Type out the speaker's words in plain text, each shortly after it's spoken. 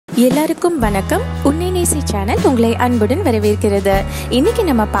எல்லாருக்கும் வணக்கம். உன்னை நேசி சேனல் உங்களை அன்புடன் வரவேற்கிறது. இன்னைக்கு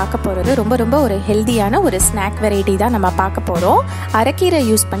நம்ம பார்க்க போகிறது ரொம்ப ஒரு ஹெல்தியான ஒரு ஸ்நாக் வெரைட்டி தான் நம்ம பார்க்க போகிறோம். அரைக்கீரை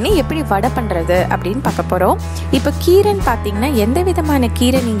யூஸ் பண்ணி எப்படி வடை பண்ணுறது அப்படின்னு பார்க்க போகிறோம். இப்போ கீரைன்னு பார்த்தீங்கன்னா எந்த விதமான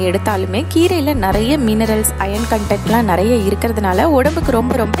கீரை நீங்கள் எடுத்தாலுமே கீரையில் நிறைய மினரல்ஸ், அயன் கண்டென்ட்லாம் நிறைய இருக்கிறதுனால உடம்புக்கு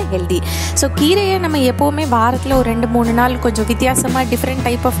ரொம்ப ஹெல்தி. ஸோ கீரையை நம்ம எப்போவுமே வாரத்தில் ஒரு 2-3 நாள் கொஞ்சம் வித்தியாசமாக டிஃப்ரெண்ட்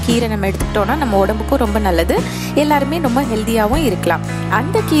டைப் ஆஃப் கீரை நம்ம எடுத்துக்கிட்டோம்னா நம்ம உடம்புக்கும் ரொம்ப நல்லது. எல்லாருமே ரொம்ப ஹெல்த்தியாகவும் இருக்கலாம்.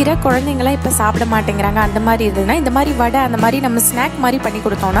 அந்த கீரை குழந்தைங்களாம் இப்போ சாப்பிட மாட்டேங்கிறாங்க. அந்த மாதிரி இருந்ததுன்னா இந்த மாதிரி வடை அந்த மாதிரி நம்ம ஸ்நாக் மாதிரி பண்ணி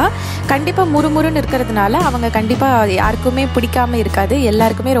கொடுத்தோம்னா கண்டிப்பாக முறுமுறுன்னு இருக்கிறதுனால அவங்க கண்டிப்பாக யாருக்குமே பிடிக்காம இருக்காது,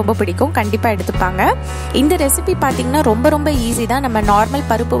 எல்லாருக்குமே ரொம்ப பிடிக்கும், கண்டிப்பாக எடுத்துப்பாங்க. இந்த ரெசிபி பார்த்தீங்கன்னா ரொம்ப ஈஸி தான். நம்ம நார்மல்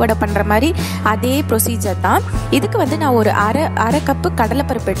பருப்பு வடை பண்ணுற மாதிரி அதே ப்ரொசீஜர் தான். இதுக்கு நான் ஒரு அரை கப்பு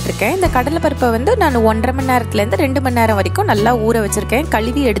கடலைப்பருப்பு எடுத்திருக்கேன். இந்த கடலைப்பருப்பை நான் 1.5 மணி நேரத்துலேருந்து 2 மணி நேரம் வரைக்கும் நல்லா ஊற வச்சுருக்கேன்.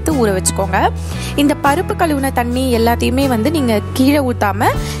 கழுவி எடுத்து ஊற வச்சுக்கோங்க. இந்த பருப்பு கழுவுன தண்ணி எல்லாத்தையுமே நீங்கள் கீழே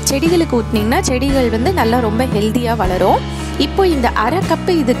ஊற்றாமல் செடிகளுக்கு ஊற்றினீங்கன்னா செடிகள் நல்லா ரொம்ப ஹெல்த்தியாக வளரும். இப்போ இந்த அரை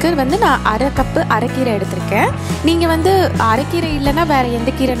கப்பு இதுக்கு நான் அரை கப்பு அரைக்கீரை எடுத்திருக்கேன். நீங்கள் அரைக்கீரை இல்லைன்னா வேறு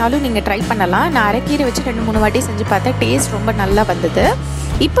எந்த கீரைனாலும் நீங்கள் ட்ரை பண்ணலாம். நான் அரைக்கீரை வச்சு 2-3 வாட்டி செஞ்சு பார்த்தேன். டேஸ்ட் ரொம்ப நல்லா வந்தது.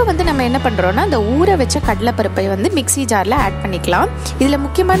 இப்போ நம்ம என்ன பண்ணுறோன்னா அந்த ஊற வச்ச கடலைப்பருப்பை மிக்ஸி ஜாரில் ஆட் பண்ணிக்கலாம். இதில்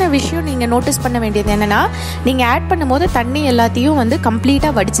முக்கியமான விஷயம் நீங்கள் நோட்டீஸ் பண்ண வேண்டியது என்னென்னா, நீங்கள் ஆட் பண்ணும்போது தண்ணி எல்லாத்தையும்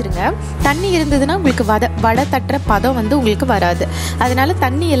கம்ப்ளீட்டாக வடிச்சிருங்க. தண்ணி இருந்ததுன்னா உங்களுக்கு வடை தட்டுற பதம் உங்களுக்கு வராது. அதனால்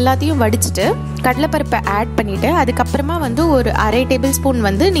தண்ணி எல்லாத்தையும் வடிச்சிட்டு கடலைப்பருப்பை ஆட் பண்ணிவிட்டு அதுக்கப்புறமா ஒரு அரை டேபிள் ஸ்பூன்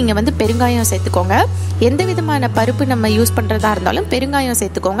நீங்கள் பெருங்காயம் சேர்த்துக்கோங்க. எந்த விதமான பருப்பு நம்ம யூஸ் பண்ணுறதா இருந்தாலும் பெருங்காயம்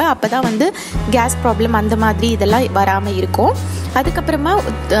சேர்த்துக்கோங்க. அப்போ தான் கேஸ் ப்ராப்ளம் அந்த மாதிரி இதெல்லாம் வராமல் இருக்கும். அதுக்கப்புறமா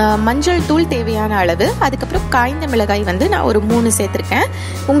மஞ்சள் தூள் தேவையான அளவு, அதுக்கப்புறம் காய்ந்த மிளகாய் நான் ஒரு 3 சேர்த்துருக்கேன்.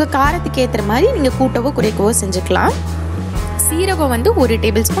 உங்கள் காரத்துக்கு ஏற்றுற மாதிரி நீங்கள் கூட்டவோ குறைக்கவோ செஞ்சுக்கலாம். சீரகம் 1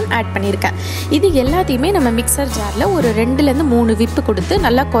 டேபிள் ஸ்பூன் ஆட் பண்ணியிருக்கேன். இது எல்லாத்தையுமே நம்ம மிக்சர் ஜாரில் ஒரு 2-3 விப்பு கொடுத்து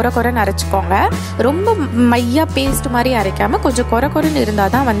நல்லா கொரன்னு அரைச்சிக்கோங்க. ரொம்ப மையாக பேஸ்ட் மாதிரி அரைக்காமல் கொஞ்சம் கொரன்னு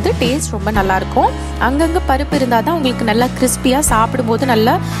இருந்தால் தான் டேஸ்ட் ரொம்ப நல்லாயிருக்கும். அங்கங்கே பருப்பு இருந்தால் தான் உங்களுக்கு நல்லா கிறிஸ்பியாக சாப்பிடும்போது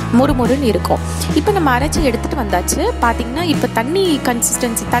நல்லா முறுமுறுன்னு இருக்கும். இப்போ நம்ம அரைச்சி எடுத்துகிட்டு வந்தாச்சு. பார்த்திங்கன்னா இப்போ தண்ணி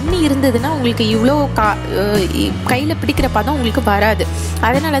கன்சிஸ்டன்சி தண்ணி இருந்ததுன்னா உங்களுக்கு இவ்வளோ கையில் பிடிக்கிற பதம் உங்களுக்கு வராது.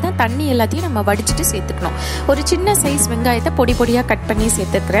 அதனால தான் தண்ணி எல்லாத்தையும் நம்ம வடிச்சிட்டு சேர்த்துக்கணும். ஒரு சின்ன சைஸ் வெங்காயத்தை பொடியாக கட் பண்ணி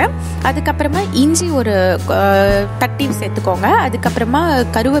சேர்த்துக்கிறேன். அதுக்கப்புறமா இஞ்சி ஒரு தட்டி சேர்த்துக்கோங்க. அதுக்கப்புறமா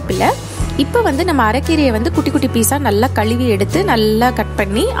கருவேப்பிலை. இப்போ நம்ம அரைக்கீரையை குட்டி பீஸாக நல்லா கழுவி எடுத்து நல்லா கட்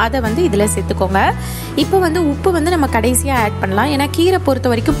பண்ணி அதை இதில் சேர்த்துக்கோங்க. இப்போ உப்பு நம்ம கடைசியாக ஆட் பண்ணலாம். ஏன்னா கீரை பொறுத்த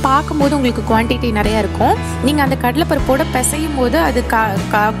வரைக்கும் பார்க்கும்போது உங்களுக்கு குவான்டிட்டி நிறையா இருக்கும். நீங்கள் அந்த கடலைப்பருப்போட பிசையும் போது அது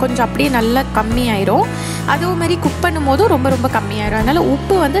கொஞ்சம் அப்படியே நல்லா கம்மியாயிரும். அதே மாதிரி குக் பண்ணும் போதும் ரொம்ப கம்மியாயிரும். அதனால்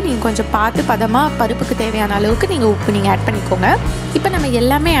உப்பு நீங்கள் கொஞ்சம் பார்த்து பதமாக பருப்புக்கு தேவையான அளவுக்கு நீங்கள் உப்பு ஆட் பண்ணிக்கோங்க. இப்போ நம்ம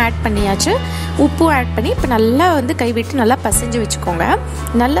எல்லாமே ஆட் பண்ணியாச்சு. உப்பும் ஆட் பண்ணி இப்போ நல்லா கைவிட்டு நல்லா பசைஞ்சு வச்சுக்கோங்க.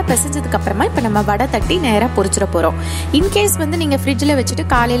 நல்லா பசைஞ்சதுக்கப்புறமா இப்போ நம்ம வடை தட்டி நேராக பொரிச்சிட போகிறோம். இன்கேஸ் நீங்கள் ஃப்ரிட்ஜில் வச்சுட்டு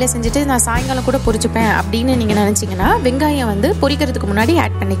காலையில் செஞ்சுட்டு நான் சாயங்காலம் கூட பொரிச்சுப்பேன் அப்படின்னு நீங்கள் நினச்சிங்கன்னா வெங்காயம் பொரிக்கிறதுக்கு முன்னாடி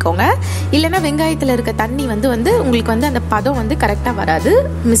ஆட் பண்ணிக்கோங்க. இல்லைனா வெங்காயத்தில் இருக்க தண்ணி உங்களுக்கு அந்த பதம் கரெக்டாக வராது,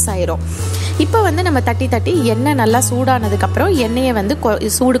 மிஸ் ஆயிரும். இப்போ நம்ம தட்டி எண்ணெய் நல்லா சூடானதுக்கப்புறம் எண்ணெயை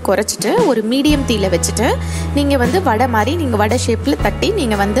சூடு குறைச்சிட்டு ஒரு மீடியம் தீயில வச்சுட்டு நீங்கள் வடை மாதிரி நீங்கள் வடை ஷேப்பில் தட்டி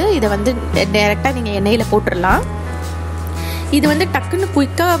நீங்கள் இதை டைரெக்டாக நீங்கள் எண்ணெயில் போட்டுடலாம். இது டக்குன்னு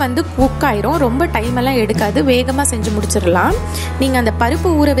குயிக்காக குக் ஆயிரும். ரொம்ப டைம் எல்லாம் எடுக்காது, வேகமாக செஞ்சு முடிச்சிடலாம். நீங்கள் அந்த பருப்பு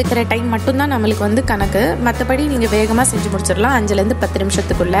ஊற வைக்கிற டைம் மட்டும்தான் நம்மளுக்கு கணக்கு. மற்றபடி நீங்கள் வேகமாக செஞ்சு முடிச்சிடலாம் 5-10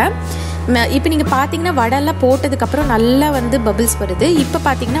 நிமிஷத்துக்குள்ளே. இப்போ நீங்கள் பார்த்தீங்கன்னா வடையெல்லாம் போட்டதுக்கப்புறம் நல்லா பபிள்ஸ் வருது. இப்போ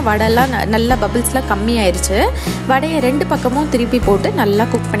பார்த்தீங்கன்னா வடையெல்லாம் நல்லா பபிள்ஸ்லாம் கம்மியாயிருச்சு. வடையை 2 பக்கமும் திருப்பி போட்டு நல்லா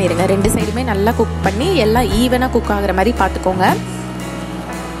குக் பண்ணிடுங்க. 2 சைடுமே நல்லா குக் பண்ணி எல்லாம் ஈவனாக குக் ஆகிற மாதிரி பார்த்துக்கோங்க.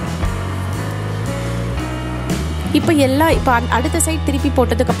 இப்போ அடுத்த சைட் திருப்பி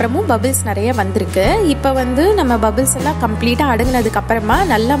போட்டதுக்கப்புறமும் பபிள்ஸ் நிறைய வந்திருக்கு. இப்போ நம்ம பபிள்ஸ் எல்லாம் கம்ப்ளீட்டாக அடங்கினதுக்கப்புறமா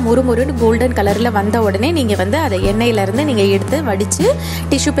நல்லா முறுமுறுன்னு கோல்டன் கலரில் வந்த உடனே நீங்கள் அதை எண்ணெயிலேருந்து நீங்கள் எடுத்து வடித்து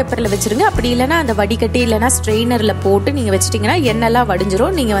டிஷ்யூ பேப்பரில் வச்சுருங்க. அப்படி இல்லைனா அந்த வடிகட்டி இல்லைனா ஸ்ட்ரெயினரில் போட்டு நீங்கள் வச்சிட்டிங்கன்னா எண்ணெய்லாம்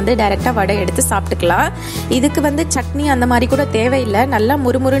வடிஞ்சிரும். நீங்கள் டைரெக்டாக வடை எடுத்து சாப்பிட்டுக்கலாம். இதுக்கு சட்னி அந்த மாதிரி கூட தேவையில்லை. நல்லா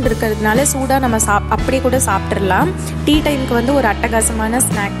முறுமுறுன்னு இருக்கிறதுனால சூடாக நம்ம அப்படியே கூட சாப்பிட்றலாம். டீ டைமுக்கு ஒரு அட்டகாசமான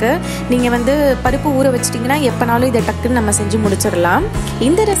ஸ்நாக்கு. நீங்கள் பருப்பு ஊற வச்சிட்டிங்கன்னா எப்போனாலும் இதை டக்குன்னு நம்ம செஞ்சு முடிச்சிடலாம்.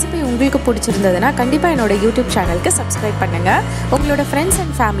 இந்த ரெசிபி உங்களுக்கு பிடிச்சிருந்ததுன்னா கண்டிப்பாக என்னோட யூடியூப் சேனலுக்கு சப்ஸ்கிரைப் பண்ணுங்கள். உங்களோட ஃப்ரெண்ட்ஸ்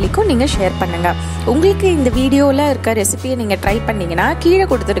அண்ட் ஃபேமிலிக்கும் நீங்கள் ஷேர் பண்ணுங்கள். உங்களுக்கு இந்த வீடியோவில் இருக்க ரெசிபியை நீங்கள் ட்ரை பண்ணிங்கன்னா கீழே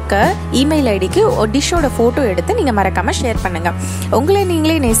கொடுத்துருக்க இமெயில் ஐடிக்கு டிஷ்ஷோட ஃபோட்டோ எடுத்து நீங்கள் மறக்காமல் ஷேர் பண்ணுங்கள். உங்களை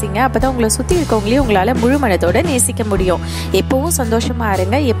நீங்களே நேசிங்க. அப்போ தான் உங்களை சுற்றி இருக்கவங்களையும் உங்களால் முழு மனதோடு நேசிக்க முடியும். எப்போவும் சந்தோஷமாக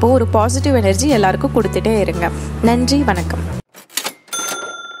இருங்க. எப்போவும் ஒரு பாசிட்டிவ் எனர்ஜி எல்லாருக்கும் கொடுத்துட்டே இருங்க. நன்றி, வணக்கம்.